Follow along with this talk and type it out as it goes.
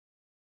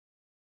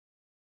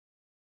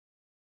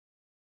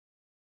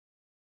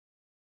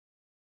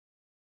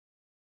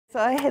So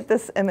I had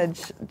this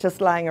image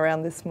just lying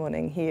around this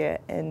morning here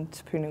in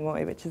Te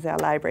Punangoi, which is our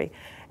library.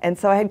 And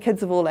so I had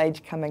kids of all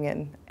age coming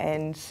in,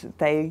 and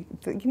they,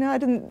 I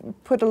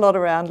didn't put a lot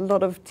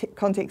of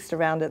context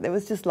around it. It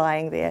was just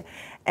lying there.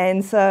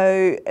 And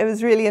so it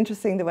was really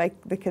interesting the way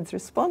the kids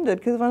responded,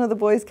 because one of the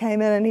boys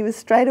came in and he was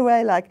straight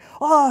away like,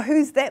 "Oh,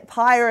 who's that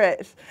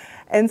pirate?"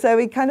 And so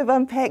we kind of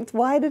unpacked,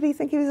 why did he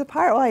think he was a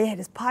pirate? Well, he had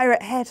his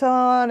pirate hat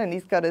on and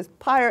he's got his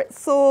pirate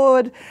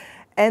sword.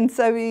 And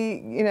so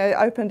we,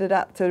 opened it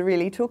up to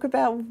really talk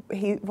about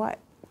why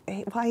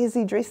is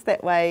he dressed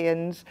that way,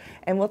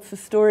 and what's the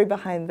story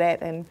behind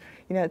that. And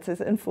it's those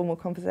informal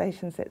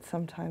conversations that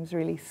sometimes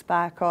really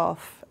spark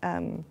off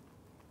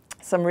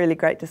some really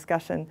great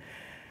discussion.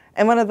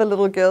 And one of the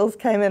little girls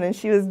came in and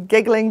she was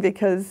giggling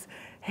because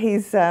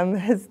his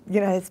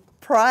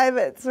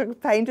privates were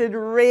painted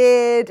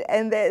red,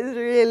 and that's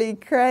really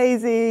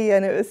crazy,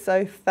 and it was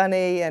so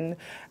funny, and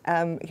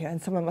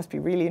someone must be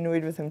really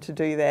annoyed with him to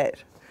do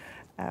that.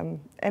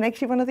 And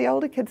actually one of the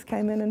older kids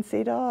came in and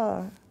said,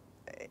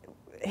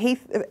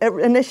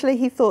 initially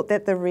he thought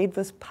that the red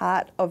was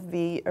part of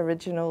the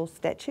original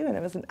statue and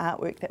it was an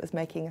artwork that was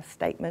making a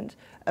statement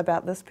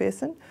about this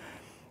person.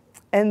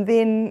 And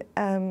then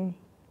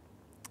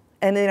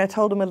I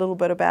told him a little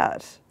bit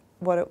about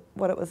what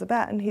it was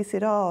about, and he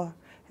said,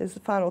 his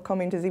final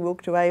comment as he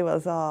walked away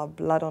was,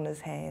 blood on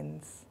his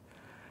hands.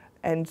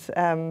 And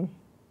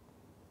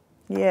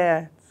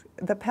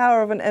the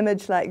power of an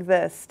image like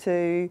this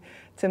to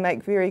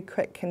make very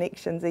quick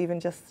connections, even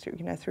just through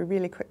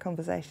really quick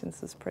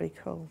conversations, is pretty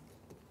cool.